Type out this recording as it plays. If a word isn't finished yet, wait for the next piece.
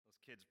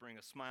kids bring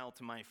a smile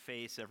to my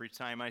face every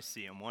time I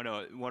see them. What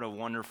a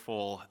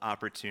wonderful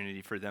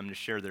opportunity for them to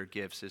share their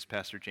gifts, as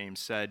Pastor James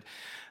said.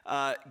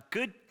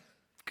 Good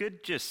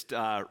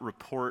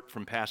report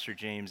from Pastor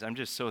James. I'm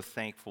just so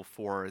thankful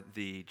for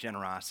the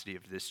generosity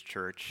of this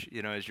church.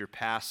 You know, as your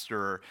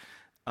pastor,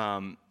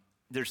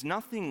 there's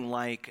nothing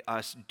like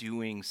us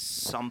doing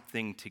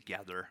something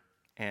together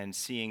and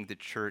seeing the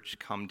church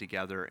come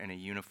together in a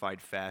unified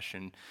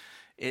fashion.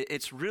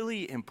 It's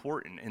really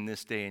important in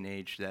this day and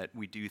age that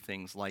we do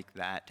things like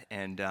that,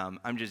 and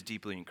I'm just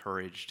deeply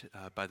encouraged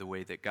by the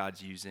way that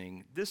God's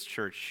using this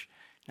church,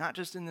 not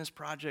just in this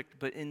project,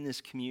 but in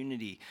this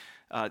community.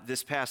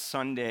 This past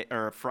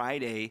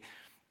Friday,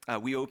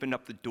 we opened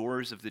up the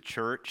doors of the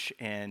church,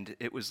 and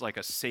it was like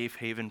a safe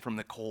haven from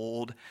the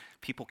cold.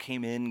 People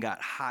came in,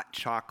 got hot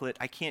chocolate.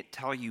 I can't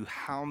tell you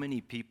how many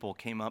people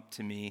came up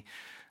to me,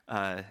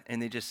 and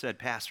they just said,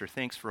 "Pastor,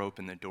 thanks for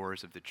opening the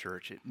doors of the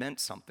church." It meant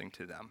something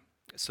to them.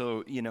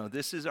 So, you know,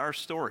 this is our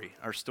story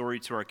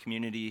to our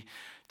community,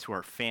 to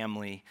our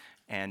family,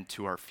 and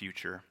to our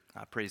future.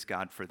 Praise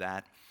God for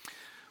that.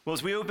 Well,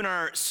 as we open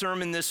our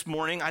sermon this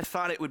morning, I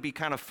thought it would be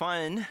kind of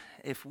fun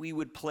if we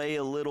would play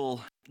a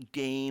little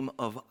game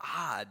of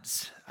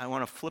odds. I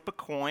want to flip a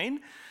coin.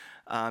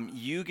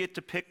 You get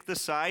to pick the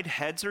side,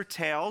 heads or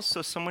tails.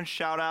 So someone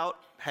shout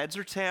out, heads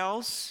or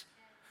tails?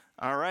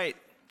 All right.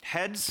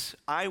 Heads,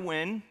 I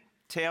win.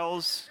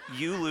 Tails,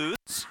 you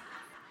lose.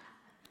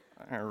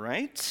 All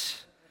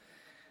right.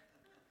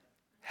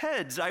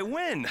 Heads, I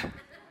win.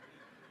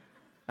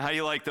 How do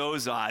you like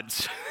those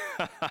odds?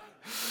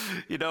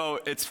 You know,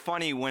 it's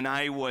funny, when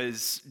I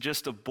was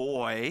just a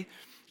boy,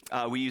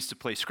 we used to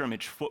play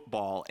scrimmage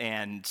football,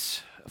 and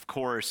of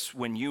course,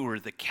 when you were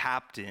the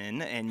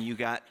captain and you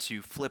got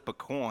to flip a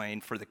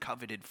coin for the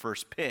coveted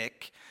first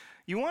pick,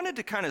 you wanted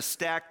to kind of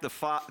stack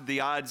the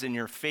odds in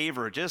your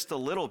favor just a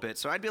little bit.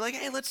 So I'd be like,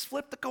 hey, let's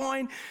flip the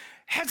coin.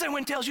 Heads, I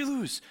win, tails, you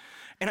lose.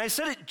 And I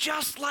said it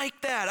just like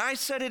that. I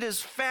said it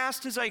as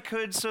fast as I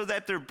could so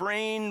that their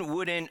brain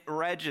wouldn't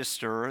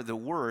register the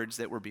words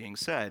that were being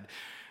said.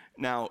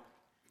 Now,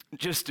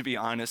 just to be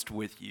honest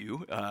with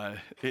you,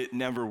 it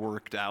never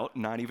worked out,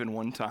 not even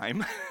one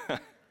time.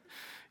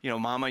 You know,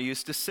 Mama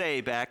used to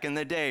say back in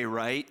the day,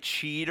 right?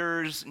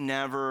 Cheaters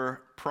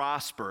never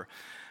prosper.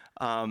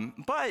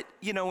 But,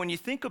 you know, when you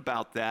think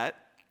about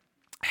that,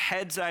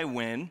 heads I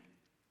win,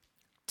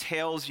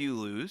 tails you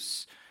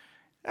lose.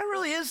 That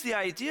really is the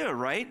idea,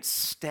 right?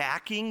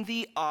 Stacking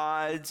the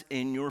odds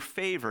in your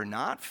favor.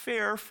 Not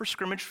fair for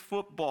scrimmage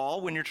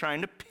football when you're trying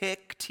to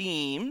pick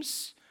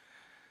teams,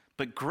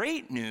 but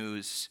great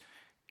news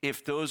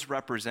if those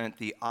represent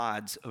the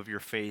odds of your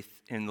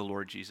faith in the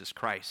Lord Jesus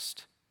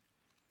Christ.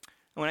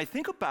 And when I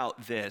think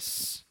about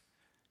this,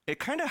 it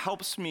kind of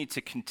helps me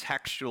to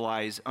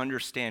contextualize,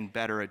 understand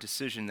better a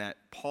decision that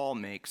Paul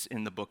makes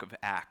in the book of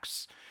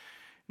Acts.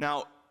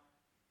 Now,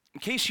 in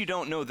case you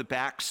don't know the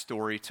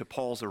backstory to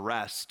Paul's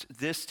arrest,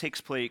 this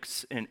takes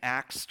place in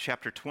Acts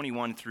chapter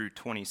 21 through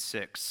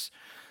 26.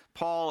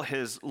 Paul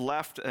has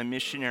left a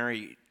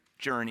missionary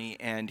journey,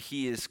 and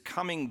he is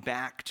coming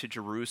back to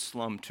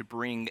Jerusalem to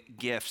bring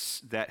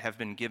gifts that have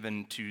been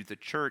given to the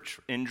church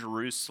in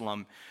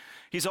Jerusalem.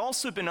 He's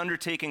also been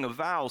undertaking a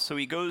vow, so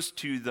he goes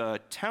to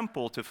the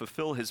temple to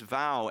fulfill his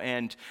vow,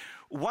 and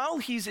while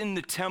he's in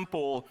the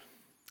temple,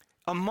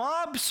 a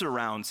mob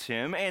surrounds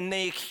him, and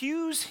they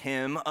accuse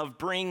him of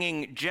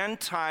bringing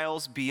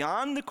Gentiles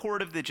beyond the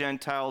court of the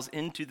Gentiles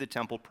into the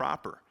temple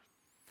proper.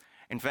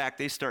 In fact,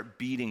 they start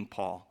beating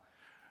Paul.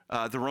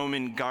 The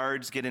Roman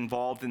guards get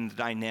involved in the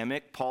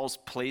dynamic. Paul's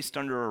placed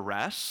under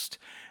arrest,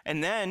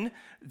 and then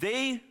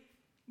they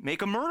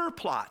make a murder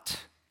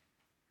plot.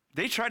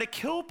 They try to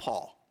kill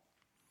Paul.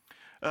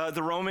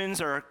 The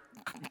Romans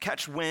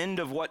catch wind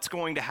of what's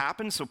going to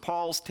happen, so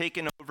Paul's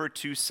taken over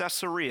to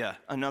Caesarea,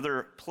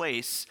 another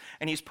place,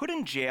 and he's put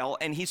in jail,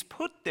 and he's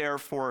put there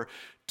for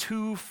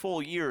 2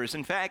 full years.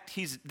 In fact,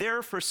 he's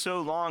there for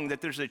so long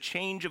that there's a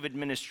change of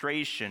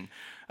administration.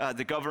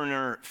 The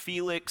governor,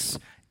 Felix,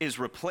 is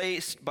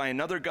replaced by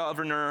another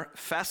governor,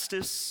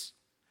 Festus.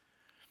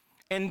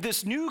 And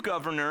this new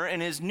governor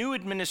and his new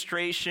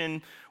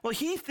administration, well,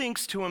 he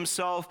thinks to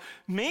himself,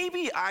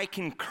 maybe I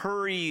can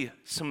curry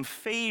some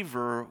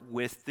favor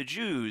with the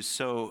Jews,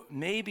 so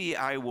maybe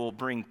I will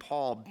bring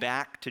Paul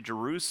back to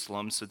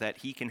Jerusalem so that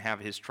he can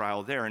have his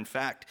trial there. In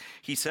fact,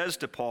 he says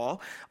to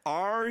Paul,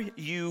 "Are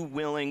you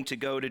willing to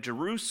go to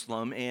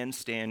Jerusalem and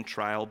stand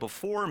trial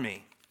before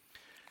me?"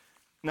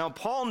 Now,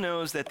 Paul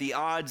knows that the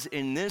odds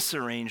in this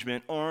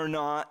arrangement are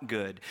not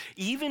good.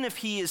 Even if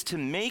he is to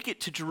make it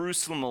to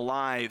Jerusalem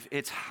alive,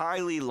 it's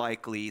highly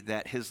likely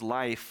that his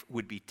life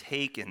would be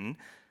taken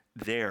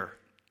there.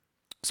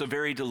 So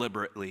very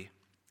deliberately,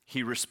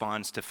 he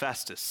responds to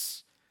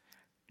Festus,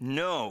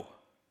 "No,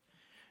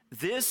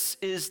 this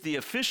is the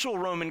official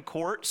Roman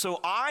court, so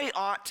I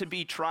ought to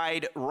be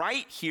tried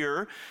right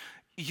here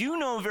You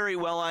know very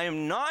well I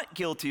am not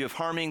guilty of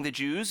harming the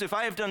Jews. If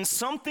I have done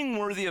something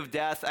worthy of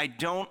death, I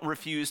don't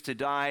refuse to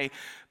die.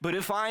 But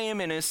if I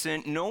am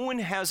innocent, no one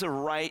has a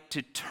right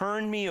to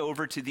turn me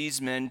over to these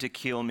men to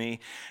kill me."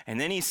 And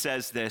then he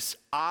says this,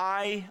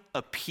 "I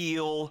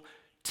appeal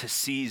to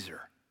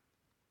Caesar."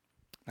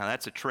 Now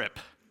that's a trip.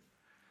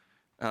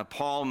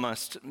 Paul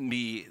must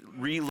be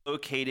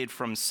relocated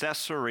from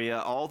Caesarea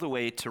all the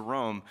way to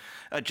Rome.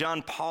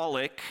 John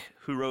Pollock,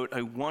 who wrote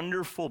a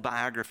wonderful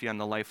biography on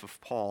the life of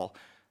Paul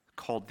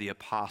called The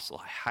Apostle,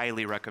 I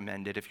highly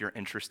recommend it if you're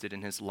interested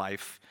in his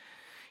life.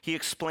 He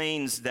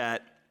explains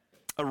that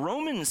a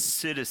Roman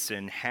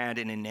citizen had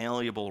an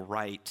inalienable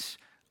right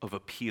of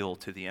appeal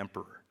to the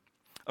emperor,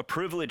 a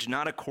privilege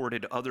not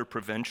accorded other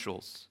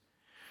provincials.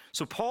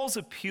 So Paul's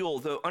appeal,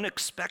 though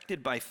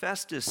unexpected by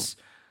Festus,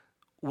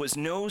 was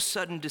no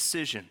sudden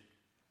decision.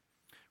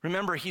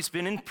 Remember, he's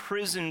been in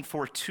prison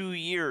for 2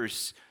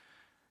 years.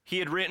 He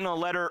had written a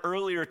letter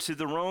earlier to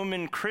the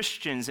Roman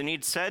Christians, and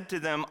he'd said to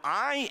them,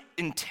 "I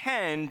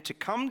intend to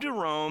come to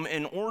Rome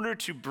in order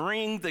to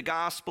bring the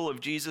gospel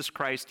of Jesus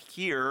Christ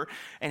here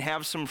and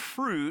have some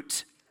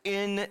fruit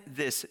in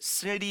this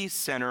city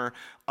center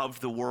of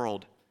the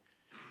world."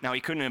 Now,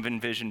 he couldn't have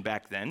envisioned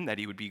back then that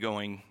he would be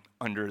going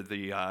under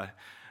the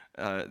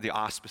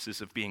auspices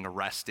of being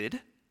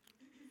arrested.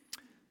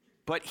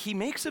 But he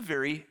makes a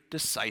very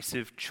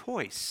decisive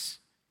choice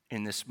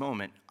in this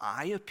moment.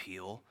 I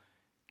appeal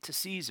to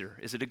Caesar.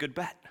 Is it a good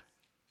bet?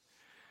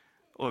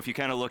 Well, if you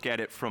kind of look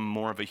at it from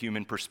more of a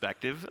human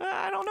perspective,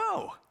 I don't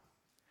know.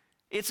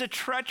 It's a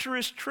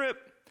treacherous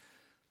trip.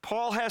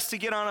 Paul has to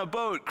get on a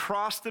boat,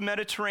 cross the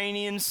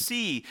Mediterranean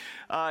Sea.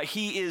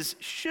 He is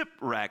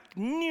shipwrecked,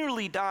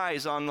 nearly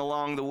dies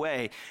along the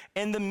way.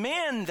 And the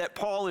man that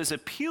Paul is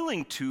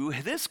appealing to,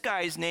 this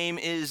guy's name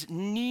is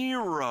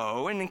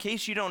Nero. And in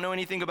case you don't know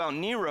anything about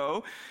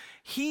Nero,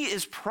 he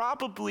is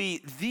probably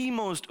the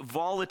most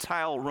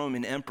volatile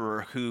Roman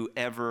emperor who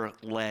ever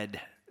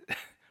led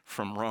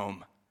from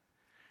Rome.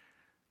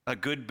 A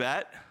good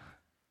bet?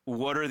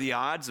 What are the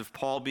odds of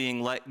Paul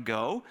being let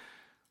go?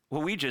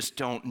 Well, we just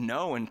don't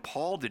know, and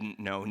Paul didn't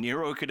know.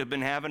 Nero could have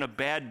been having a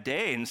bad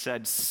day and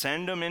said,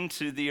 "Send him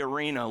into the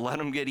arena, let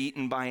him get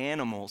eaten by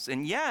animals."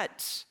 And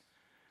yet,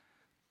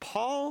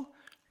 Paul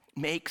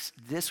makes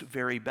this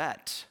very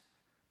bet.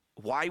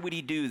 Why would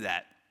he do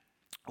that?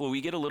 Well,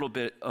 we get a little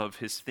bit of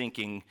his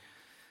thinking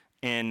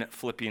in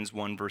Philippians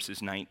 1,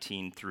 verses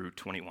 19 through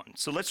 21.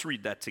 So let's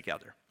read that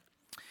together.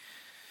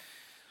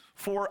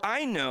 "For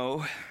I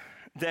know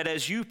that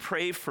as you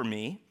pray for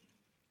me,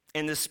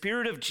 and the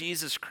Spirit of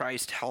Jesus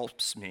Christ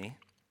helps me,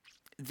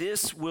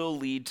 this will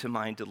lead to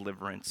my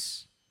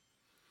deliverance.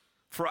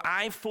 For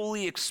I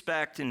fully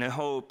expect and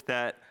hope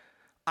that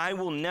I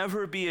will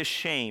never be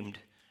ashamed,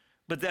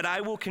 but that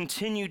I will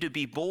continue to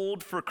be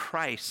bold for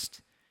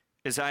Christ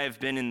as I have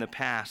been in the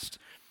past.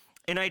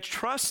 And I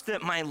trust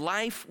that my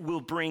life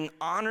will bring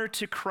honor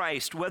to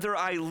Christ, whether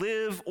I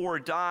live or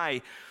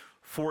die.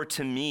 For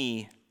to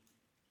me,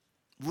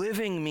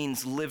 living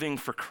means living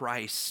for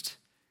Christ,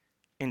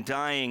 and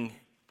dying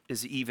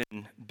is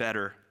even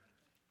better."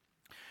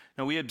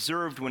 Now, we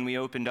observed when we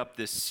opened up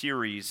this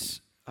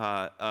series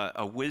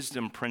a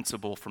wisdom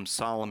principle from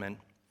Solomon.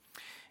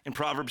 In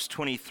Proverbs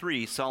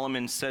 23,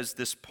 Solomon says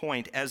this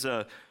point, "As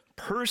a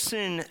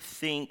person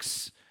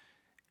thinks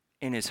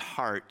in his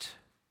heart,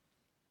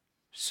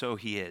 so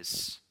he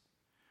is."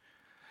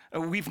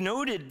 We've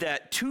noted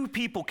that two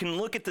people can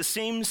look at the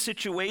same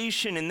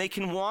situation and they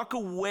can walk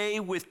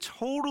away with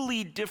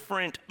totally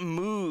different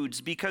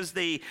moods because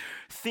they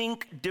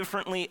think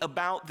differently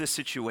about the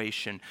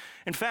situation.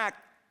 In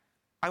fact,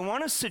 I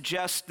want to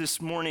suggest this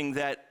morning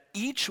that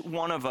each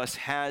one of us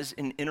has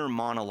an inner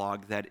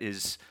monologue that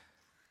is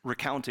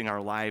recounting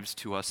our lives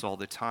to us all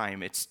the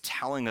time. It's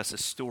telling us a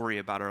story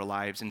about our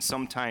lives, and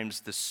sometimes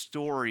the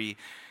story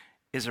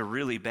is a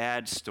really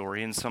bad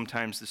story, and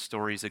sometimes the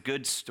story is a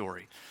good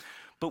story.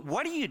 But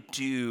what do you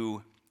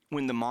do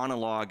when the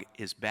monologue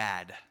is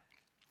bad?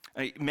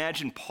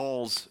 Imagine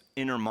Paul's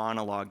inner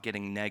monologue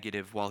getting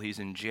negative while he's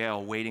in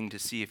jail, waiting to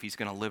see if he's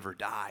going to live or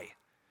die.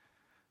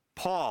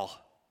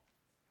 "Paul,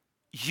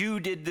 you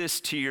did this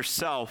to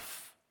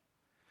yourself.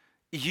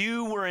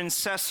 You were in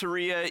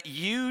Caesarea.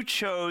 You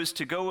chose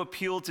to go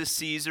appeal to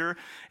Caesar.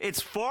 It's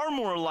far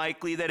more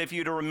likely that if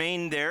you'd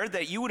remained there,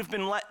 that you would have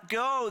been let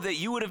go, that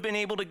you would have been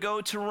able to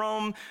go to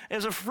Rome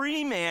as a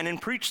free man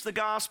and preach the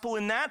gospel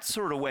in that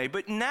sort of way.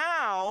 But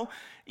now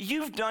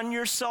you've done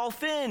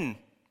yourself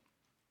in.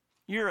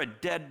 You're a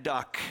dead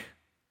duck.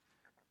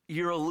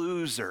 You're a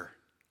loser."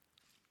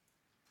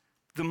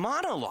 The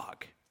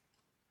monologue.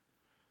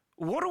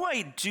 What do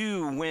I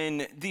do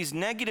when these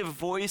negative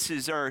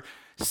voices are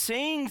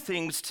saying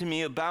things to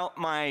me about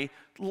my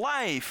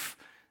life,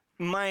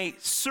 my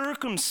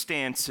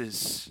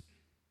circumstances,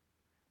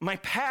 my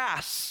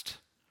past,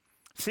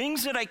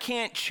 things that I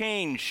can't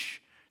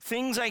change,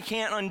 things I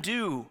can't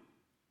undo?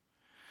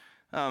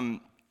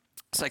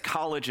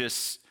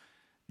 Psychologist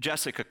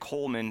Jessica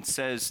Coleman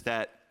says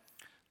that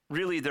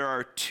really there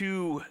are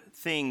two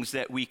things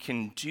that we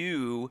can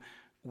do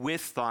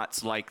with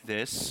thoughts like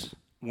this.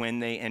 when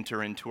they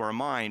enter into our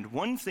mind.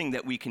 One thing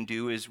that we can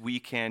do is we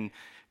can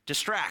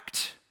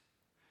distract.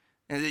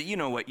 And you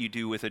know what you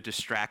do with a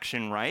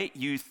distraction, right?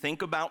 You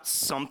think about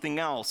something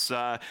else.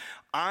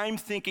 I'm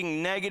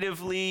thinking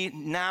negatively,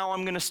 now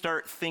I'm going to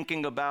start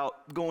thinking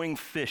about going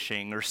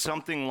fishing or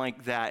something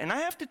like that. And I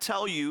have to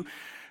tell you,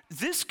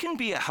 this can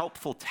be a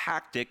helpful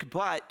tactic,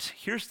 but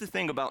here's the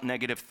thing about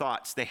negative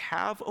thoughts. They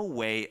have a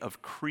way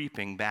of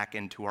creeping back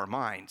into our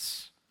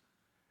minds.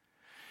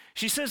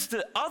 She says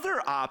the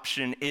other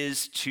option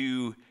is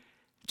to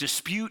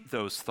dispute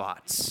those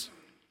thoughts.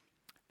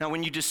 Now,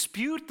 when you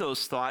dispute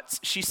those thoughts,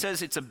 she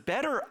says it's a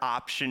better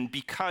option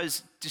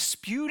because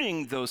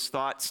disputing those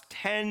thoughts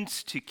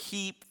tends to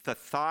keep the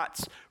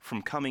thoughts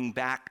from coming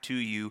back to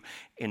you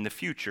in the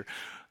future.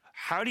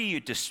 How do you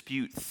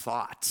dispute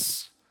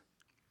thoughts?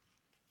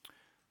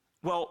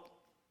 Well,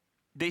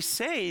 they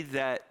say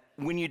that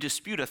when you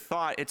dispute a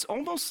thought, it's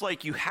almost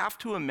like you have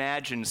to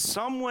imagine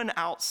someone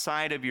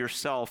outside of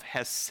yourself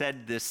has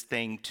said this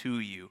thing to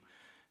you.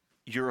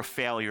 You're a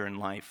failure in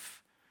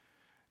life.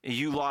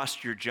 You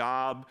lost your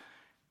job.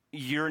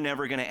 You're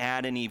never going to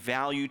add any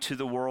value to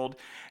the world.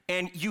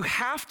 And you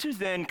have to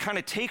then kind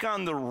of take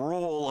on the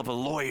role of a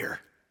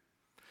lawyer.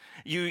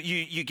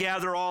 You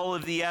gather all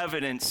of the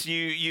evidence.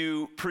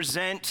 You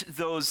present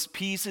those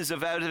pieces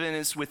of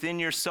evidence within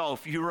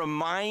yourself. You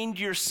remind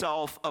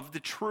yourself of the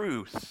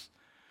truth.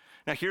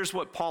 Now, here's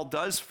what Paul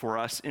does for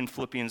us in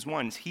Philippians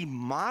 1. He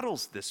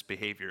models this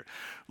behavior.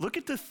 Look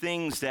at the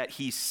things that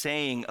he's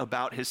saying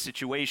about his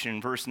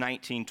situation, verse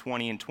 19,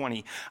 20, and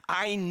 20.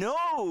 I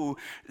know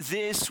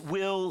this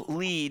will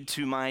lead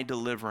to my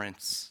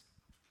deliverance.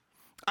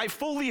 I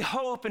fully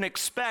hope and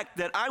expect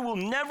that I will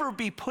never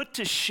be put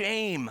to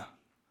shame.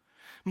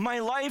 My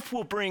life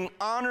will bring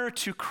honor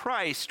to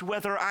Christ,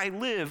 whether I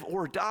live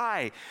or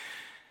die.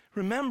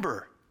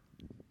 Remember,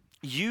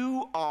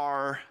 you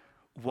are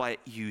what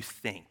you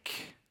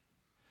think.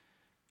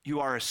 You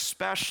are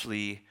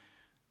especially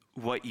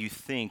what you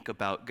think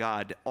about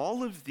God.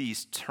 All of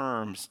these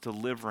terms,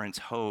 deliverance,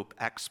 hope,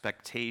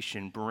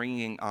 expectation,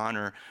 bringing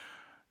honor,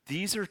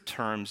 these are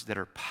terms that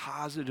are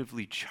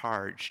positively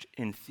charged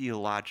in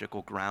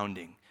theological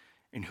grounding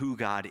in who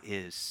God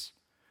is.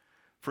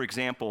 For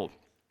example,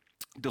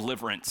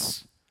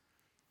 deliverance.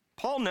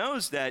 Paul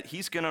knows that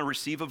he's going to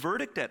receive a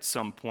verdict at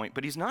some point,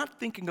 but he's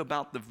not thinking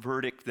about the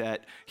verdict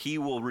that he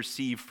will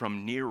receive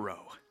from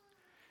Nero.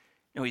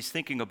 No, he's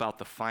thinking about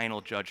the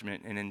final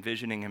judgment and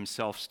envisioning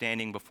himself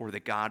standing before the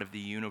God of the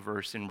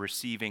universe and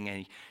receiving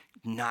a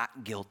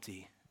not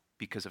guilty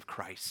because of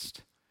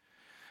Christ.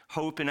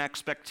 Hope and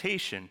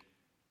expectation.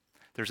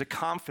 There's a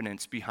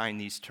confidence behind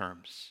these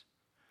terms.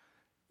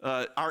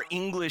 Our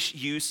English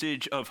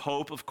usage of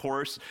hope, of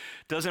course,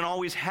 doesn't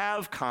always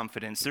have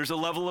confidence. There's a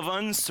level of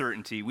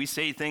uncertainty. We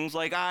say things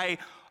like, I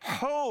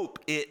hope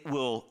it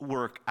will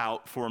work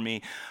out for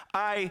me.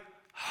 I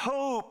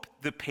hope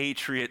the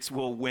Patriots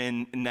will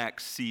win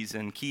next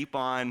season. Keep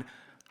on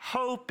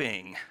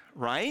hoping,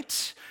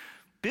 right?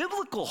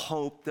 Biblical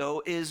hope,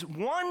 though, is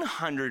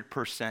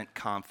 100%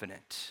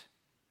 confident.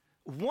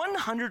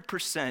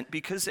 100%,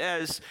 because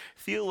as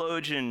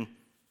theologian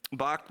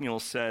Bachmuel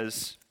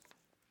says,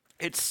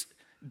 it's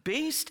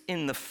based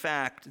in the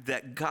fact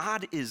that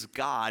God is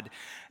God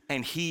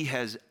and he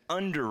has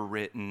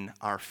underwritten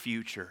our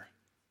future.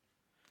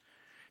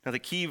 Now, the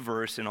key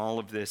verse in all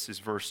of this is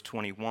verse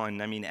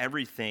 21. I mean,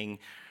 everything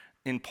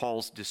in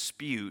Paul's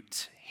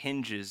dispute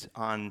hinges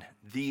on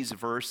these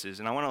verses.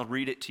 And I want to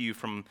read it to you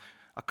from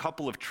a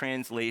couple of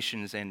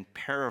translations and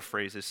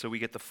paraphrases so we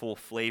get the full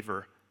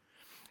flavor.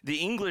 The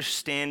English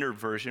Standard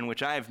Version,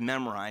 which I have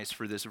memorized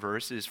for this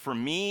verse, is, "For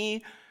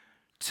me,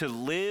 to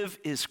live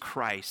is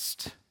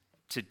Christ,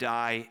 to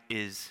die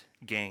is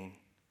gain."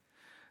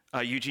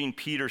 Eugene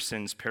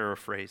Peterson's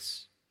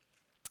paraphrase.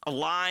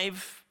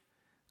 "Alive,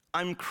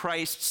 I'm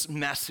Christ's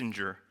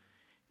messenger.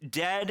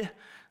 Dead,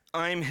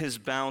 I'm his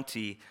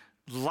bounty.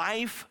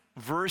 Life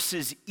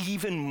versus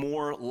even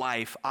more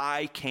life,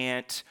 I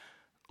can't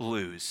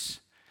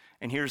lose."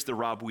 And here's the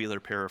Rob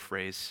Wheeler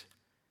paraphrase.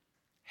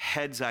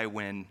 "Heads I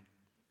win,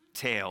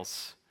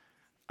 tails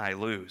I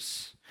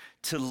lose.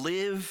 To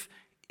live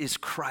is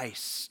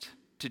Christ,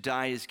 to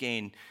die is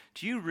gain."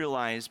 Do you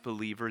realize,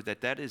 believer,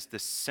 that that is the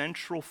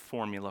central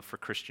formula for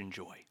Christian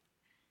joy?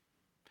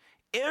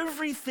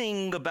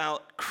 Everything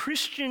about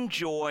Christian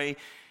joy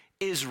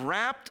is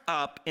wrapped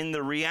up in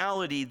the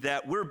reality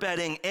that we're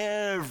betting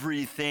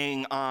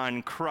everything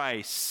on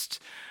Christ.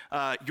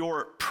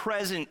 Your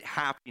present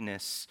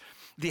happiness,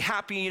 the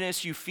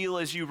happiness you feel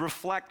as you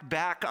reflect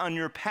back on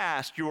your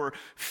past, your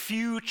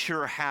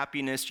future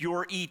happiness,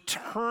 your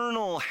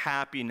eternal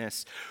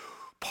happiness.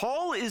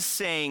 Paul is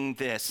saying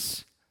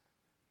this: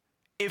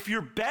 if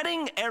you're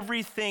betting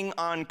everything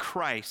on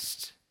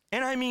Christ,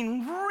 and I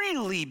mean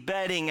really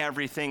betting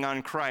everything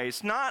on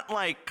Christ, not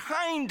like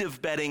kind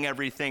of betting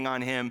everything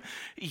on him,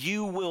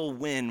 you will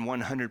win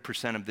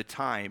 100% of the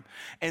time.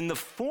 And the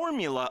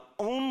formula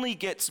only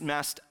gets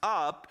messed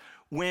up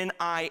when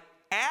I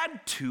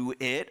add to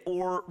it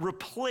or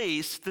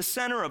replace the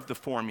center of the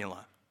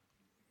formula.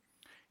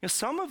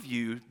 Some of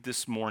you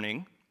this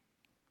morning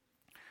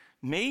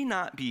may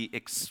not be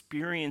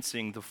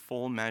experiencing the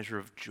full measure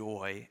of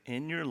joy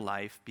in your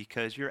life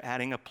because you're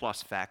adding a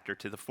plus factor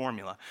to the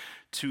formula.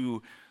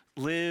 To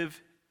live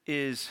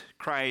is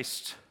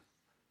Christ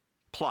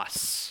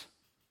plus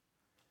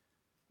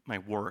my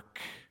work,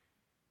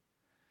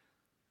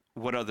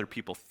 what other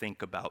people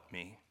think about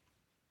me,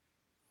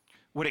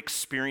 what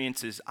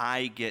experiences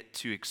I get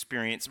to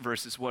experience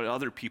versus what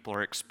other people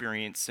are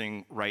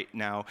experiencing right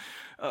now,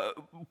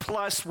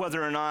 plus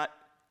whether or not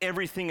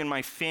everything in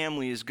my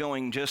family is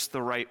going just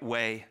the right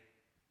way.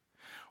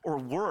 Or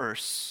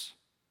worse,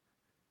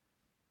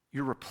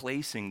 you're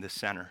replacing the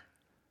center.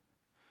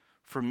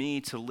 For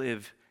me to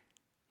live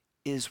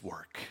is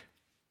work.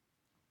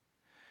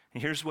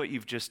 And here's what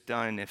you've just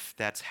done if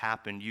that's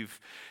happened. You've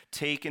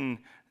taken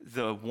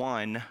the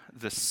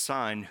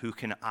Son, who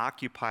can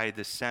occupy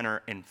the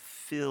center and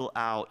fill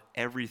out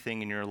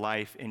everything in your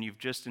life, and you've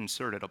just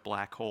inserted a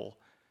black hole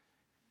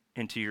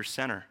into your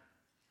center.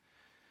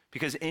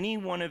 Because any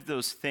one of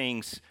those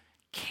things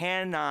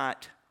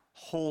cannot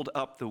hold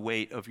up the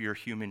weight of your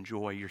human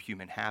joy, your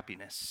human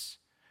happiness.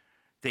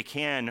 They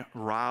can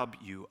rob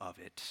you of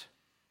it.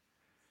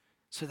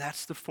 So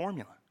that's the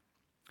formula.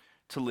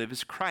 To live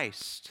is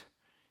Christ,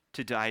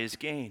 to die is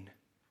gain.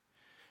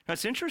 Now,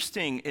 what's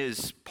interesting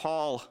is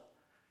Paul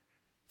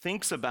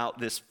thinks about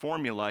this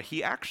formula.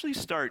 He actually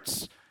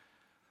starts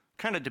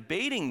kind of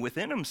debating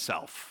within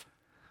himself.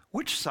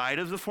 Which side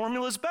of the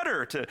formula is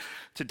better?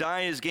 To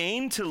die is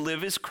gain, to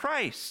live is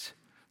Christ.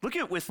 Look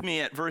with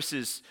me at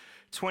verses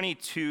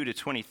 22 to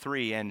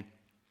 23, and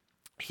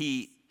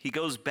he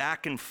goes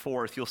back and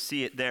forth. You'll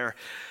see it there.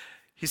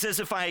 He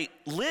says, if I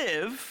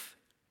live,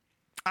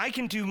 I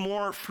can do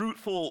more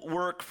fruitful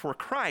work for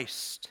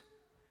Christ.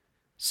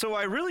 So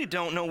I really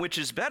don't know which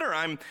is better.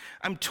 I'm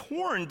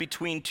torn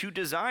between two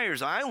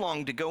desires. I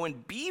long to go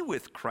and be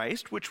with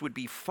Christ, which would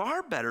be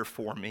far better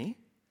for me.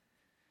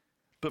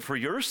 But for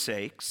your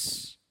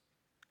sakes,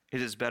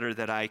 it is better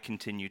that I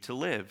continue to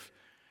live.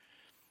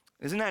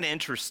 Isn't that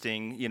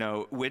interesting?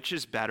 Which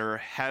is better,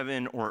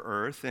 heaven or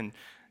earth? And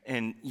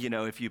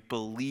if you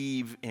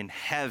believe in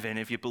heaven,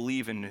 if you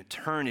believe in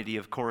eternity,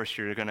 of course,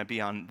 you're going to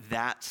be on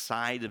that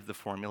side of the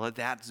formula.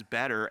 That's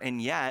better. And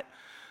yet,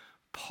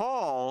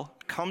 Paul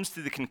comes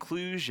to the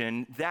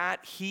conclusion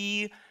that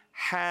he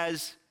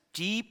has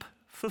deep,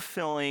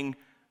 fulfilling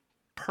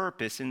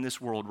purpose in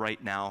this world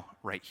right now,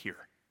 right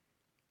here.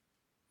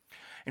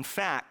 In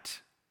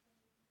fact,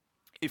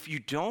 if you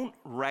don't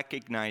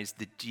recognize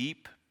the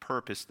deep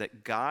purpose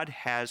that God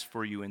has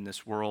for you in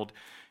this world,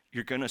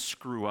 you're going to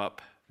screw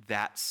up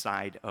that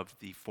side of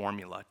the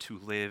formula. To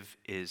live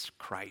is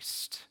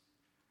Christ.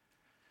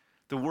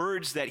 The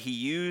words that he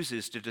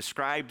uses to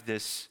describe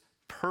this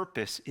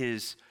purpose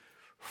is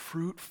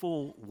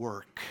fruitful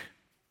work.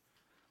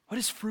 What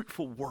is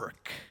fruitful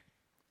work?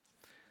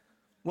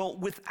 Well,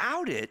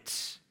 without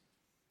it,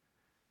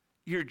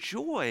 your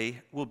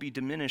joy will be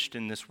diminished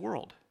in this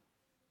world.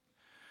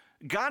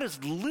 God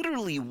has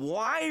literally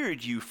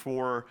wired you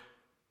for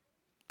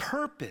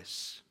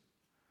purpose,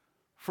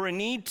 for a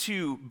need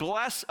to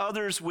bless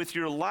others with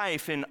your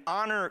life and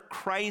honor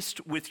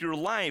Christ with your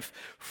life.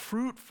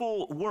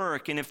 Fruitful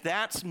work. And if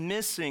that's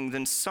missing,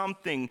 then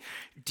something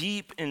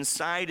deep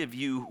inside of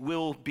you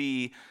will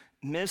be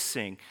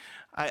missing.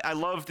 I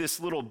love this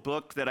little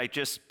book that I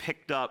just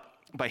picked up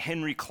by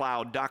Henry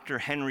Cloud, Dr.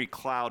 Henry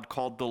Cloud,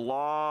 called The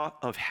Law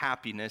of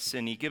Happiness.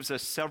 And he gives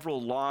us several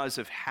laws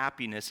of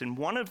happiness. And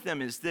one of them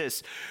is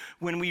this: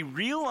 when we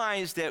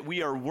realize that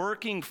we are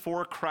working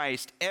for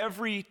Christ,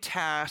 every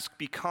task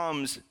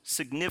becomes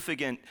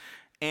significant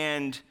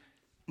and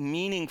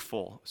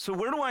meaningful. So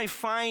where do I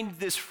find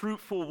this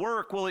fruitful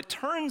work? Well, it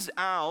turns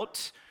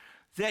out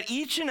that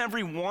each and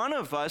every one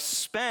of us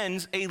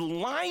spends a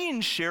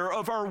lion's share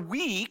of our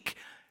week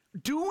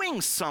doing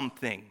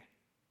something.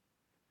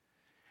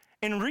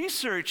 And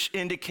research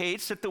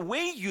indicates that the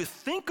way you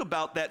think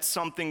about that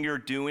something you're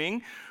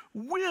doing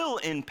will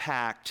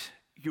impact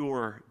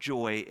your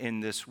joy in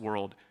this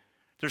world.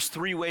 There's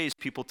three ways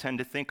people tend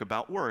to think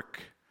about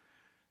work.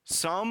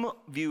 Some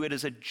view it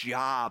as a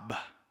job.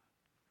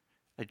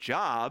 A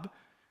job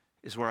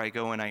is where I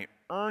go and I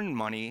earn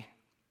money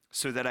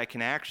so that I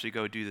can actually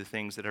go do the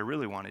things that I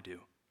really want to do.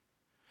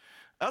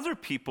 Other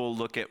people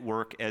look at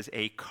work as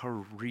a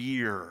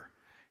career.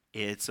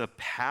 It's a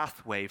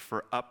pathway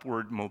for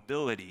upward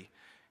mobility.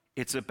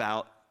 It's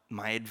about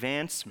my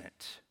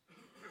advancement.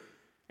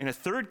 And a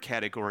third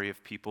category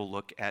of people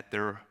look at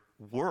their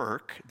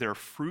work, their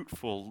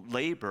fruitful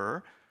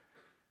labor,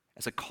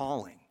 as a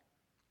calling.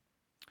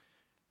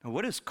 Now,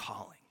 what is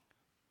calling?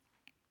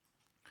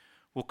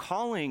 Well,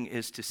 calling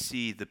is to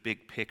see the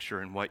big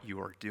picture in what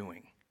you are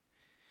doing.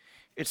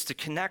 It's to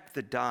connect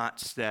the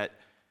dots that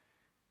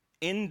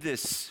in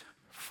this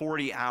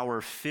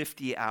 40-hour,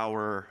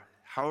 50-hour,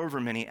 however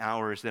many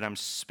hours that I'm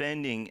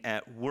spending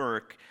at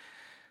work,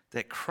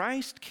 that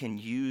Christ can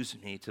use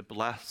me to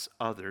bless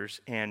others,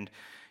 and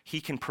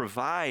he can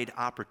provide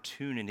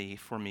opportunity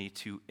for me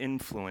to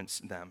influence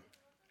them.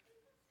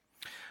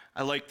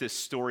 I like this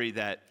story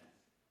that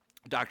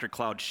Dr.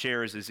 Cloud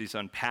shares as he's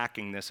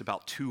unpacking this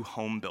about two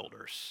home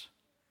builders.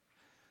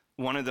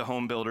 One of the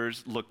home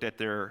builders looked at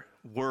their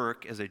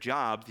work as a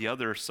job, the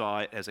other saw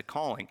it as a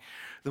calling.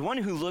 The one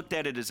who looked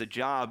at it as a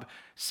job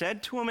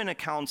said to him in a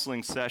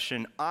counseling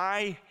session,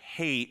 "I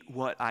hate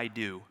what I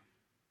do."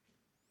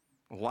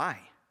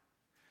 Why?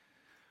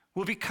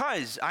 Well,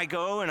 because I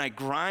go and I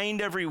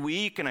grind every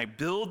week and I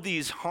build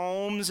these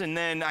homes and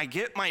then I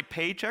get my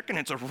paycheck and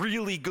it's a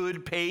really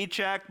good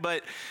paycheck,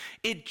 but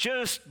it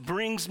just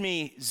brings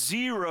me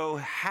zero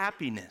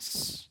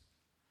happiness.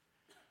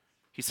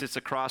 He sits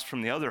across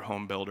from the other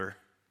home builder.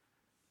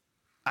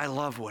 "I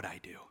love what I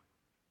do."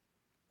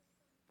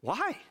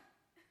 Why?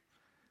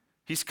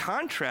 He's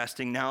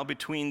contrasting now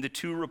between the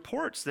two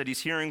reports that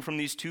he's hearing from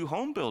these two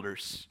home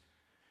builders.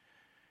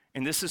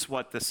 And this is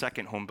what the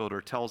second home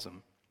builder tells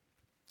him.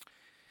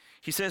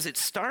 He says, "It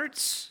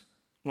starts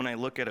when I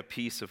look at a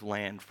piece of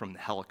land from the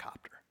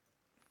helicopter.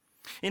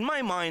 In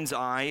my mind's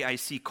eye, I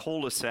see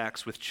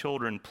cul-de-sacs with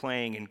children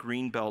playing in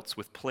green belts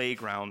with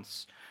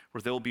playgrounds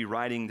where they'll be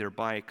riding their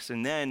bikes.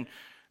 And then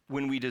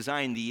when we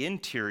design the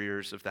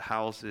interiors of the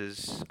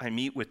houses, I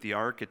meet with the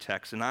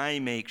architects and I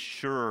make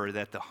sure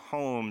that the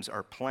homes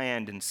are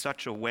planned in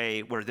such a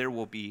way where there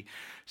will be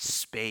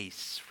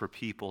space for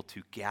people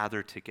to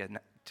gather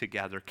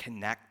together,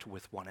 connect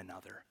with one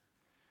another."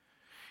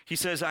 He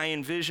says, "I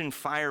envision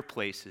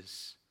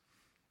fireplaces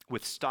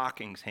with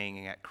stockings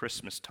hanging at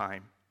Christmas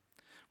time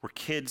where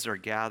kids are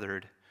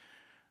gathered.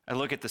 I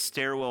look at the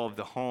stairwell of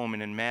the home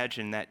and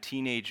imagine that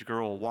teenage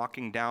girl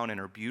walking down in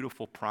her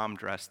beautiful prom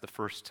dress the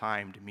first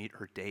time to meet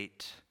her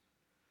date.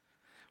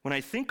 When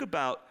I think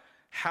about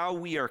how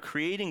we are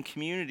creating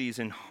communities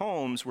and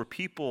homes where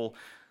people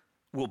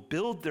will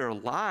build their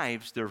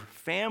lives, their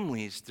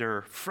families,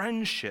 their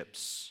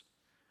friendships,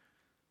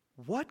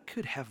 what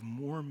could have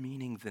more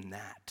meaning than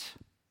that?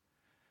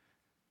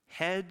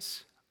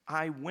 Heads,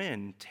 I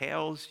win.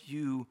 Tails,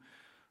 you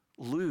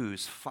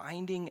lose.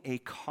 Finding a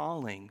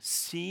calling,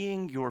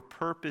 seeing your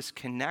purpose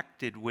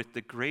connected with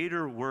the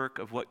greater work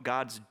of what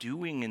God's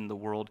doing in the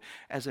world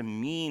as a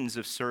means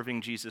of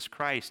serving Jesus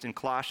Christ. In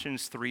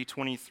Colossians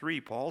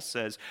 3:23, Paul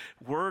says,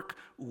 "Work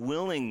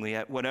willingly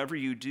at whatever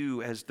you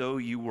do as though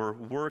you were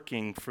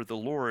working for the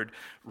Lord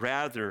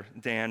rather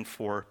than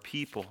for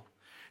people."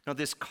 Now,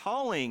 this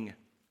calling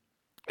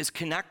is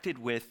connected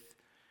with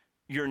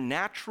your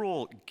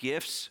natural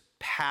gifts,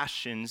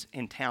 passions,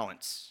 and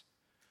talents.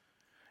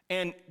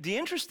 And the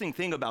interesting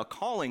thing about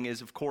calling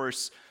is, of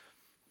course,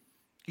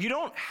 you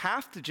don't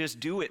have to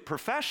just do it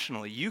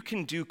professionally. You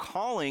can do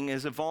calling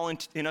as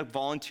in a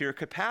volunteer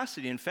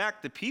capacity. In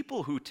fact, the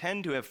people who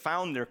tend to have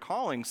found their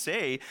calling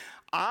say,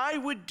 "I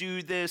would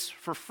do this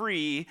for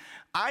free.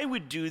 I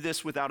would do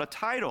this without a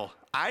title."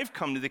 I've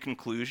come to the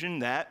conclusion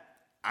that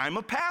I'm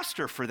a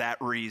pastor for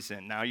that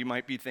reason. Now you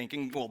might be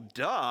thinking, well,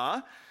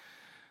 duh.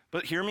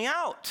 But hear me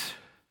out.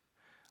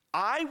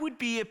 I would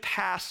be a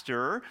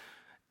pastor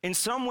in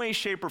some way,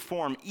 shape, or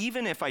form,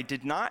 even if I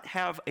did not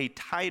have a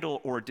title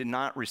or did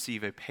not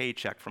receive a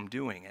paycheck from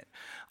doing it.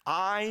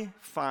 I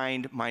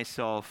find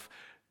myself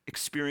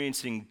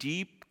experiencing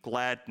deep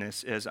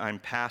gladness as I'm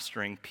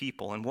pastoring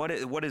people. And what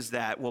is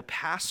that? Well,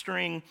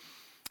 pastoring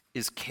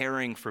is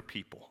caring for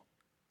people.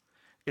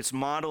 It's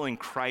modeling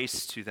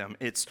Christ to them.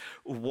 It's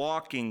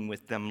walking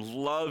with them,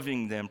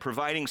 loving them,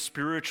 providing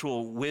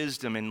spiritual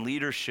wisdom and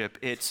leadership.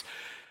 It's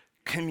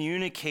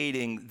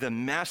communicating the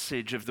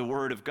message of the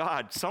Word of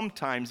God,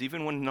 sometimes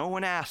even when no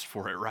one asked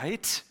for it,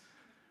 right?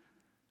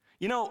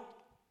 You know,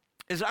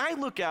 as I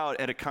look out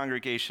at a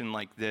congregation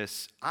like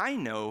this, I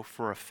know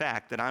for a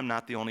fact that I'm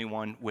not the only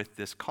one with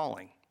this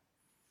calling.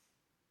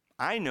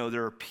 I know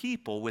there are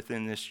people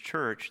within this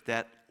church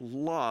that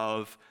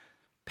love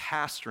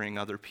pastoring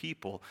other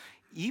people.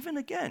 Even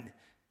again,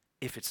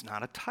 if it's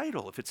not a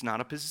title, if it's not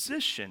a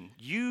position,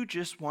 you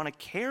just want to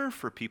care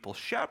for people,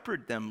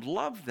 shepherd them,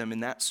 love them in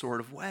that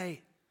sort of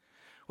way.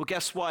 Well,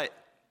 guess what?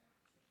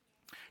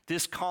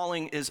 This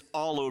calling is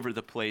all over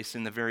the place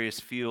in the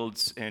various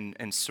fields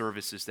and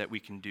services that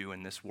we can do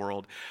in this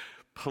world.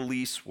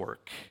 Police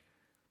work,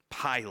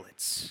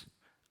 pilots,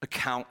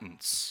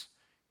 accountants,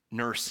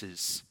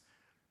 nurses,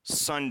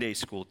 Sunday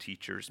school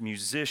teachers,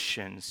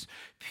 musicians,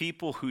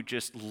 people who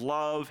just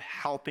love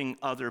helping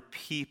other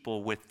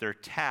people with their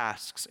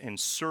tasks and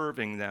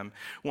serving them.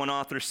 One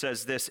author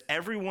says this: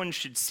 everyone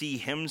should see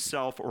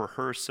himself or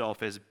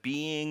herself as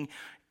being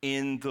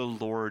in the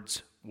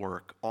Lord's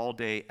work all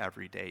day,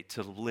 every day.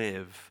 To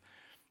live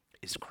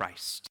is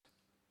Christ.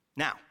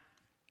 Now,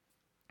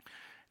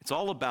 it's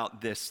all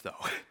about this,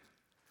 though.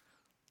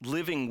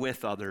 Living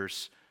with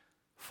others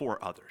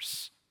for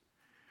others.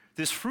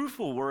 This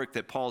fruitful work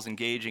that Paul's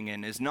engaging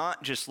in is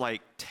not just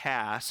like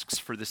tasks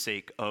for the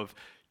sake of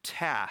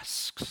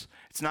tasks.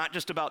 It's not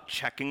just about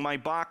checking my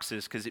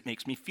boxes because it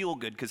makes me feel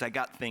good because I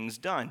got things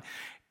done.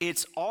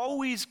 It's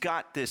always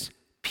got this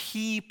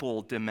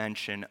people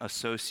dimension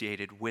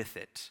associated with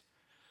it.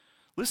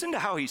 Listen to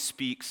how he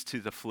speaks to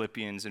the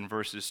Philippians in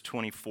verses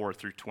 24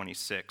 through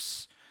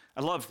 26.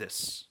 I love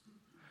this.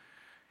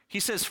 He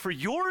says, "For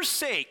your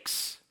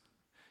sakes,"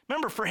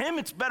 remember, for him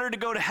it's better to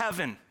go to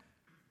heaven.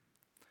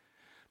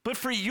 But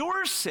for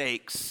your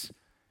sakes,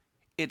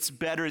 it's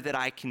better that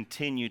I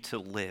continue to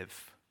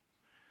live.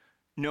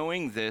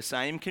 Knowing this,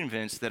 I am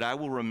convinced that I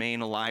will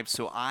remain alive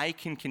so I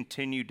can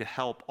continue to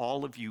help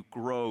all of you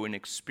grow and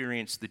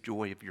experience the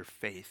joy of your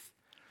faith.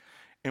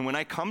 And when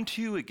I come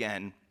to you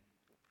again,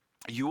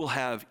 you will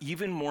have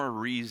even more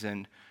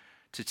reason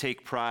to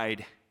take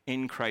pride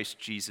in Christ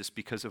Jesus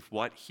because of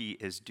what he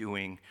is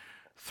doing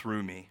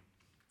through me.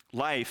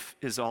 Life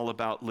is all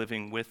about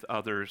living with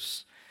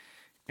others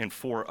and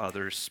for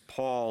others.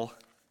 Paul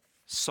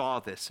saw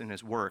this in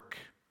his work.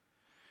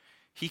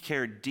 He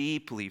cared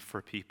deeply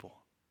for people.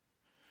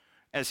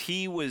 As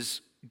he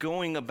was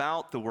going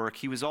about the work,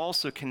 he was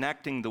also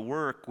connecting the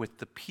work with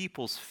the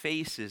people's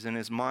faces in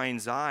his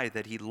mind's eye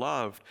that he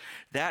loved.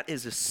 That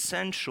is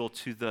essential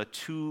to the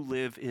to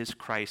live is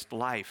Christ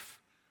life.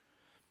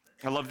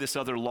 I love this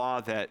other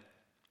law that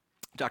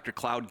Dr.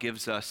 Cloud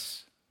gives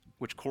us,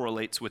 which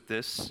correlates with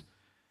this.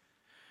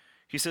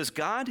 He says,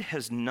 God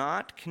has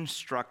not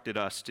constructed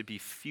us to be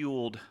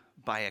fueled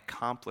by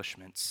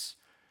accomplishments.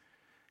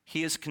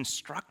 He has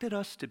constructed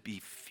us to be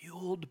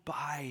fueled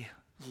by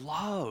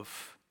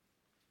love.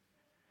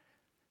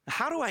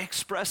 How do I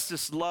express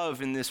this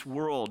love in this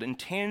world in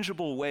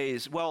tangible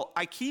ways? Well,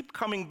 I keep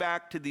coming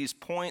back to these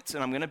points,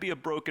 and I'm going to be a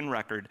broken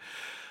record.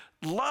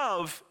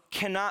 Love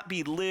cannot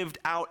be lived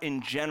out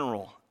in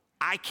general.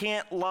 I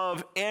can't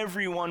love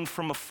everyone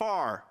from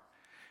afar.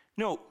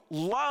 No,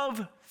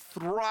 love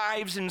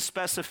thrives in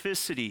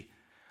specificity.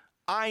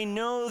 I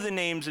know the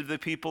names of the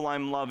people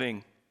I'm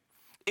loving.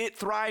 It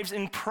thrives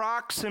in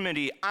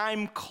proximity.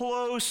 I'm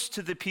close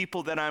to the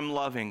people that I'm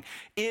loving.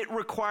 It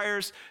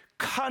requires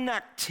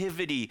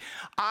connectivity.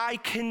 I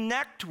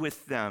connect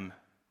with them.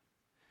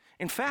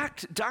 In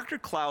fact, Dr.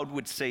 Cloud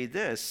would say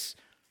this: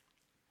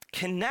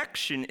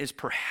 connection is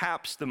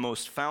perhaps the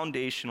most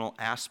foundational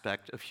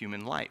aspect of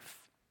human life.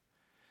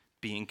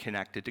 Being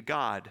connected to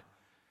God,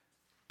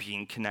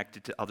 being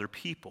connected to other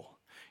people.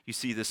 You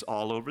see this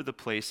all over the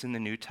place in the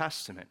New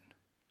Testament.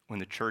 When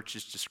the church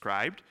is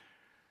described,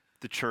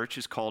 the church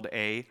is called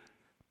a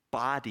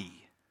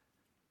body,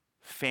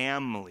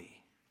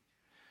 family.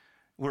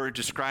 We're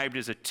described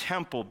as a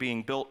temple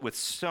being built with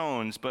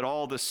stones, but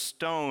all the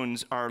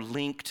stones are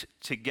linked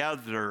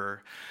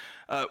together.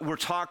 We're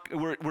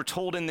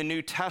told in the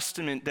New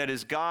Testament that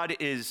as God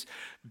is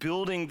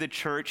building the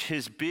church,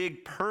 his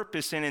big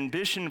purpose and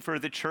ambition for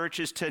the church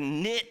is to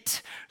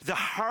knit the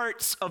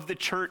hearts of the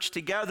church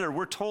together.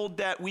 We're told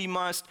that we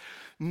must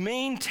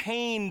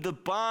maintain the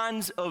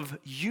bonds of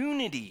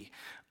unity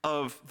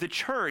of the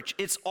church.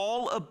 It's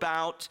all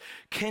about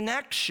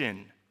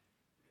connection.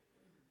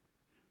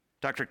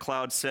 Dr.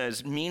 Cloud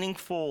says,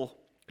 meaningful,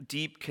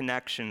 deep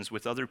connections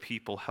with other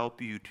people help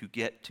you to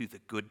get to the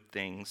good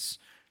things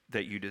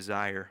that you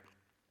desire,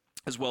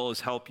 as well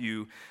as help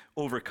you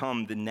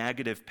overcome the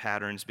negative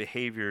patterns,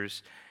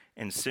 behaviors,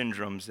 and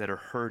syndromes that are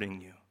hurting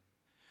you.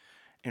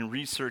 And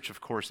research,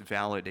 of course,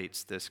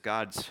 validates this.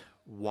 God's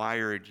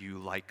wired you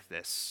like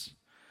this.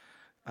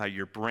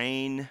 Your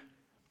brain,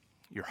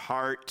 your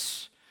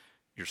heart,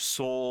 your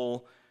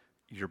soul,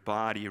 your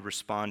body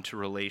respond to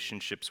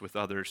relationships with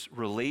others.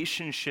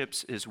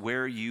 Relationships is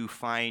where you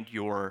find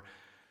your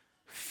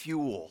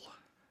fuel,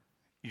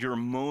 your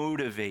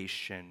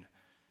motivation,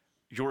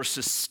 your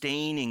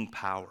sustaining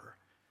power.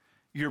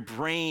 Your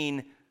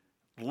brain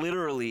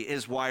literally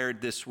is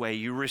wired this way.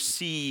 You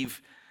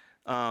receive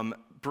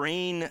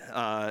brain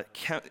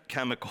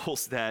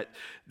chemicals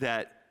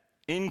that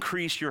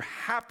increase your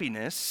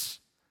happiness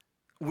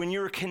when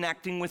you're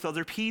connecting with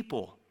other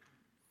people.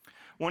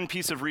 One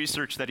piece of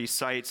research that he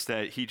cites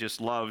that he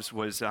just loves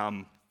was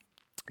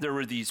there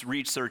were these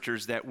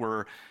researchers that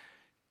were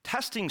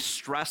testing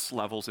stress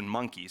levels in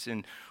monkeys.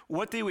 And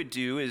what they would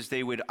do is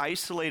they would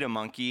isolate a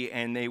monkey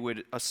and they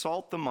would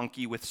assault the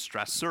monkey with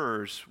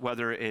stressors,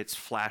 whether it's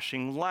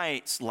flashing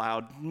lights,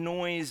 loud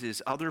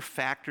noises, other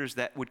factors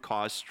that would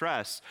cause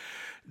stress.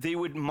 They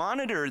would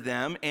monitor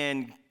them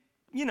and,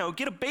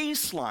 get a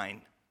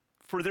baseline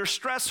for their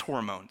stress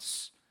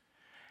hormones.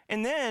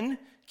 And then,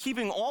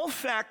 keeping all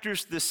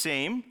factors the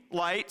same,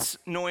 lights,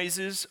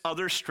 noises,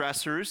 other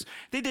stressors,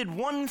 they did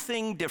one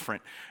thing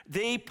different.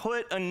 They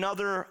put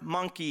another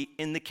monkey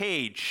in the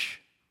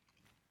cage.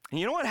 And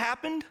you know what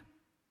happened?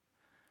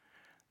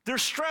 Their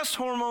stress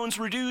hormones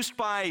reduced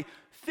by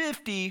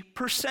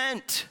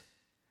 50%.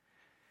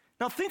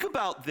 Now think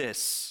about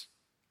this.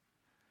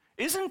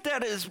 Isn't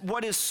that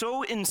what is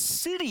so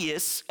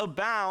insidious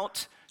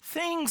about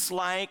things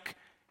like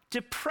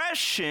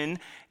depression,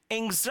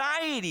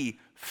 anxiety,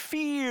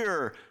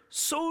 fear,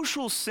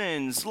 social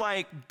sins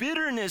like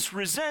bitterness,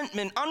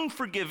 resentment,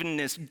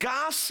 unforgiveness,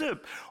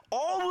 gossip?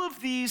 All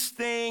of these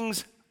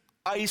things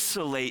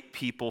isolate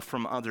people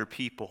from other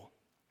people.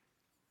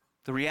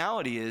 The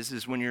reality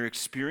is when you're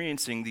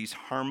experiencing these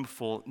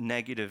harmful,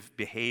 negative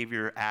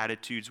behavior,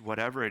 attitudes,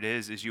 whatever it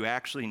is you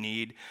actually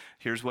need,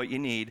 here's what you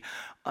need,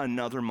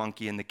 another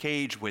monkey in the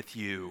cage with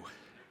you.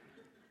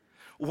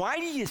 Why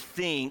do you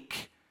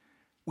think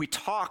we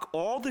talk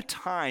all the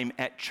time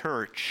at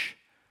church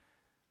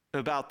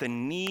about the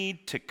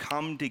need to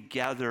come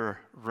together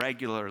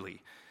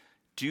regularly,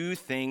 do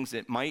things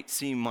that might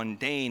seem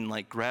mundane,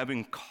 like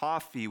grabbing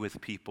coffee with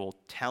people,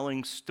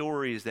 telling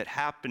stories that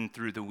happened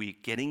through the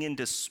week, getting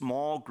into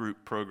small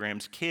group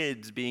programs,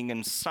 kids being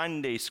in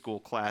Sunday school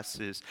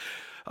classes,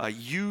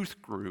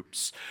 youth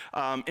groups,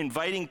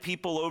 inviting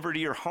people over to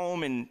your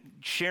home and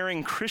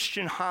sharing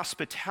Christian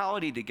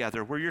hospitality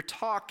together where you're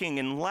talking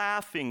and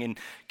laughing and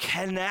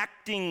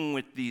connecting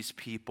with these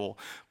people.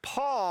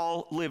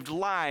 Paul lived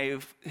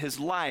his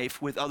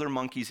life with other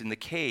monkeys in the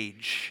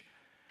cage,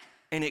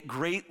 and it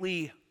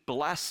greatly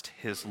blessed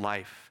his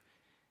life.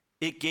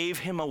 It gave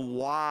him a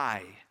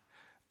why,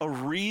 a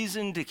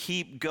reason to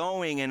keep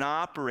going and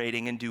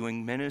operating and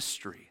doing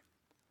ministry.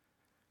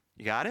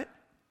 You got it?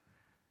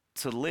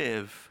 To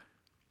live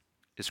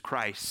is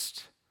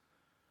Christ.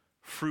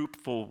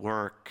 Fruitful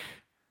work,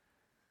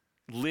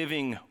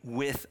 living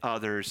with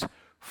others,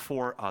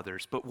 for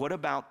others. But what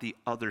about the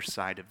other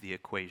side of the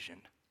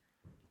equation?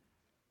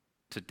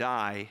 To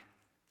die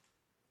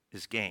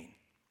is gain.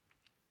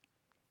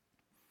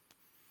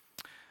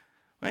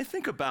 When I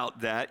think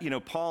about that,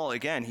 Paul,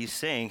 again, he's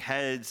saying,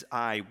 heads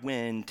I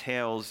win,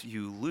 tails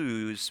you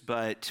lose.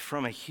 But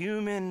from a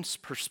human's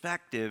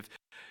perspective,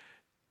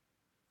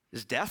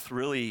 is death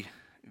really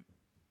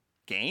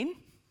gain?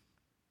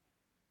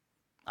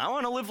 I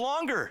want to live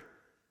longer.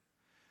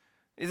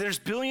 There's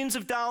billions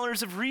of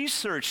dollars of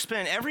research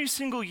spent every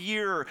single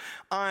year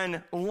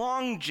on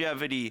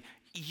longevity,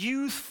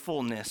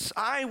 youthfulness.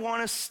 I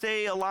want to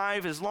stay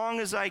alive as long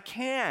as I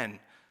can.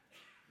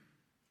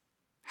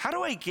 How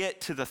do I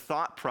get to the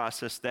thought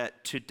process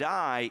that to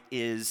die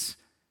is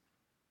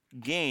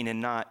gain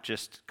and not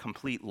just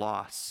complete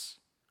loss?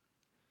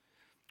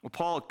 Well,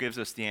 Paul gives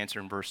us the answer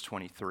in verse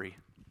 23.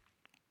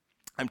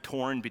 I'm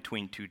torn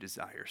between two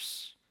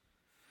desires.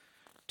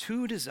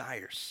 Two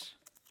desires.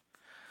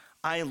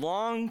 I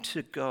long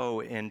to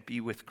go and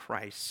be with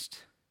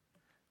Christ,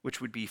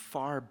 which would be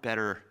far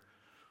better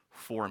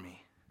for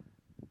me.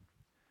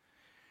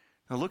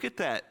 Now look at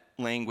that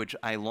language,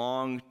 I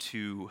long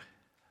to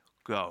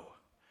go.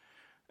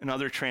 In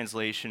other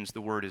translations,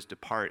 the word is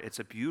depart. It's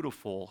a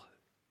beautiful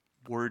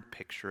word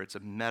picture. It's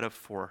a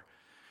metaphor.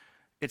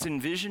 It's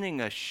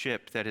envisioning a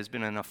ship that has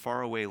been in a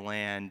faraway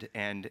land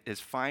and is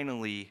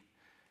finally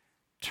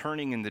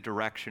turning in the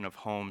direction of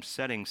home,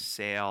 setting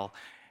sail,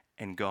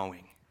 and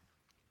going.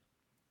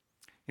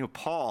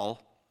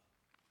 Paul,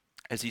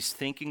 as he's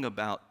thinking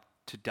about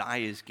to die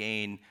is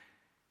gain,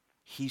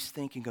 he's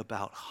thinking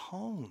about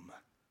home.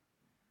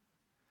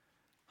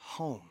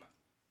 Home.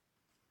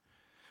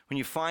 When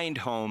you find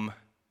home,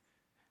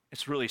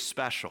 it's really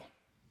special.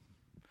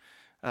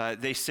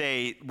 They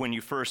say when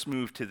you first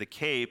move to the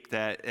Cape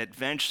that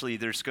eventually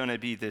there's going to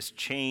be this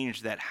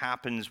change that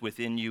happens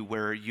within you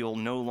where you'll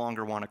no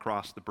longer want to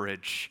cross the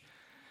bridge.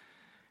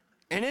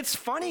 And it's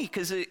funny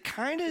because it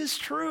kind of is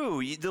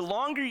true. The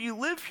longer you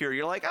live here,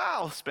 you're like,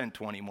 I'll spend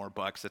 20 more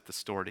bucks at the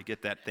store to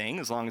get that thing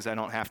as long as I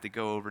don't have to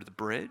go over the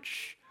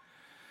bridge.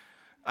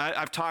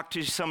 I've talked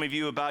to some of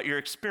you about your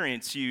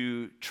experience.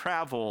 You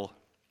travel,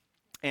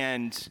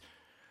 and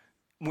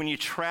when you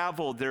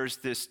travel, there's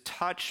this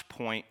touch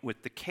point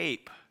with the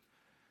Cape.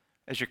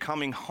 As you're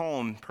coming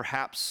home,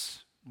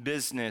 perhaps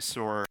business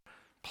or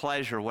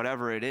pleasure,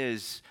 whatever it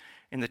is,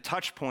 and the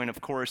touch point, of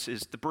course,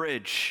 is the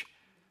bridge.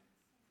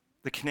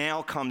 The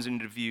canal comes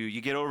into view.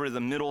 You get over the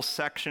middle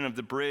section of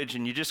the bridge,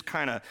 and you just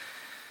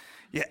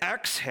you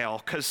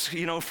exhale, because,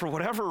 for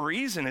whatever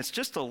reason, it's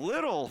just a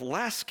little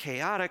less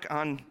chaotic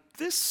on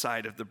this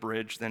side of the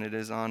bridge than it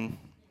is on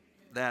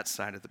that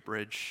side of the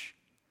bridge.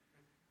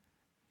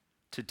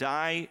 To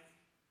die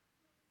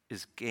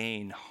is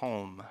gain,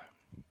 home.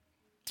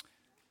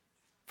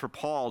 For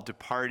Paul,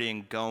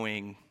 departing,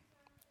 going,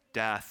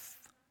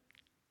 death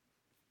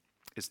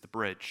is the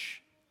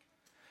bridge.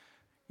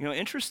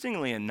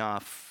 Interestingly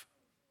enough,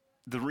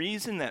 the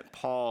reason that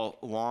Paul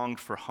longed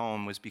for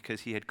home was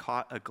because he had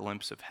caught a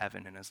glimpse of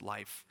heaven in his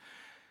life.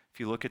 If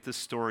you look at this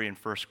story in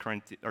 2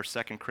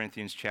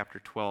 Corinthians chapter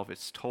 12,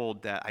 it's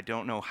told that I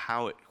don't know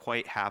how it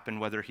quite happened,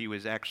 whether he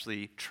was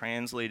actually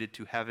translated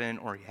to heaven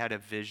or he had a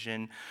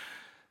vision,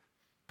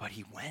 but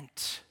he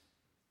went.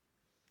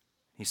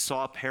 He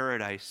saw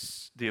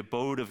paradise, the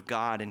abode of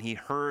God, and he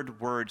heard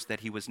words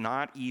that he was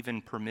not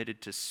even permitted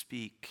to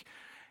speak.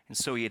 And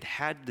so he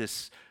had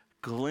this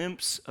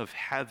glimpse of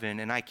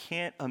heaven, and I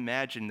can't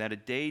imagine that a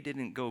day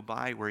didn't go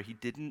by where he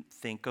didn't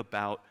think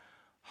about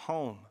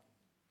home.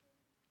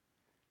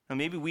 Now,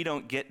 maybe we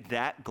don't get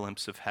that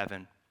glimpse of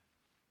heaven,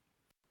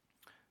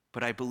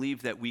 but I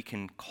believe that we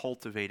can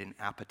cultivate an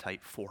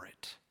appetite for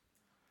it.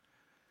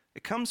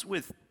 It comes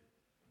with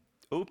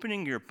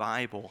opening your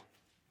Bible,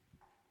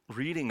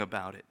 reading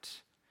about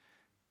it,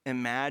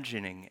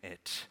 imagining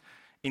it,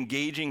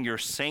 engaging your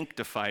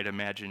sanctified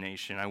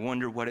imagination. I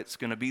wonder what it's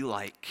going to be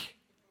like.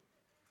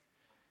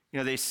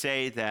 They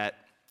say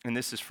that, and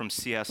this is from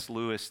C.S.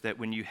 Lewis, that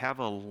when you have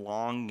a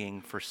longing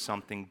for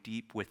something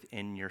deep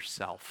within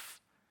yourself,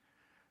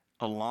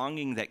 a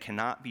longing that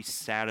cannot be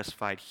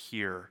satisfied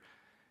here,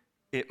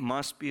 it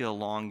must be a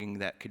longing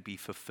that could be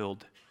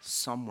fulfilled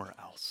somewhere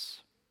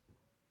else.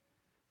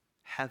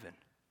 Heaven.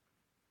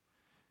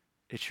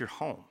 It's your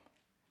home.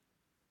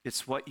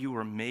 It's what you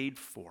were made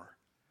for.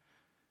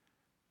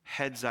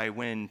 Heads I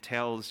win,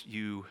 tails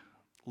you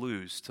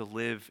lose. To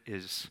live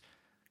is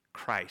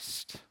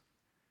Christ.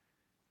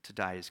 To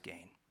die is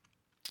gain.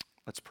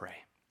 Let's pray.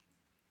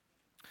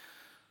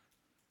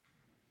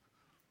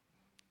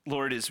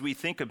 Lord, as we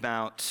think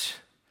about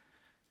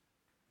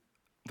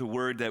the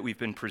word that we've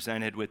been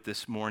presented with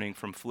this morning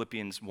from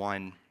Philippians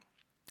 1,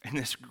 and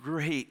this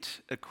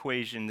great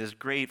equation, this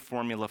great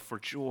formula for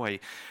joy,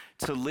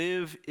 to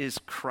live is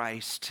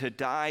Christ, to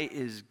die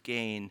is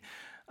gain.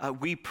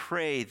 We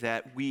pray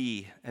that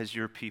we, as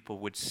your people,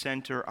 would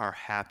center our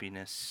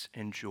happiness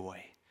and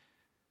joy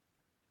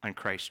on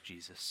Christ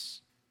Jesus.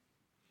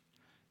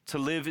 To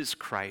live is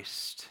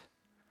Christ.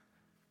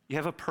 You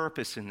have a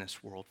purpose in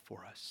this world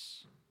for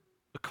us,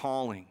 a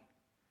calling.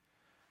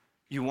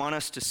 You want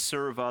us to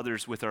serve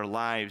others with our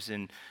lives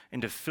and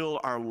to fill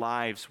our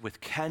lives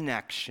with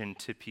connection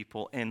to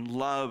people and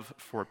love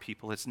for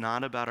people. It's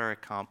not about our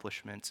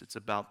accomplishments. It's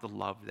about the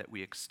love that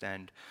we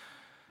extend.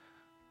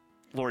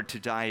 Lord, to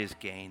die is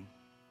gain.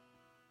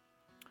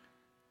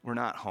 We're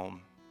not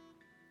home.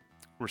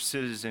 We're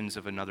citizens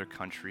of another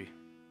country.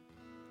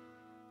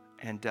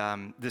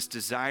 And this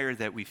desire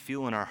that we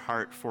feel in our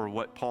heart for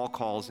what Paul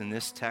calls in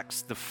this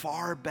text, the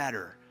far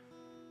better,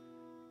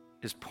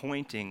 is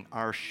pointing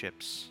our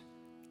ships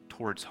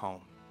towards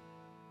home.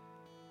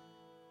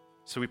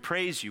 So we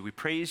praise you. We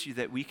praise you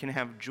that we can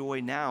have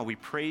joy now. We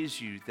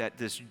praise you that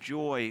this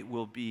joy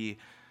will be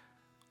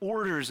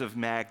orders of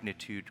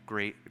magnitude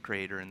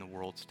greater in the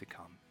worlds to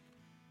come.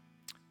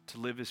 To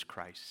live is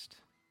Christ,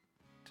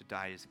 to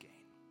die is gain.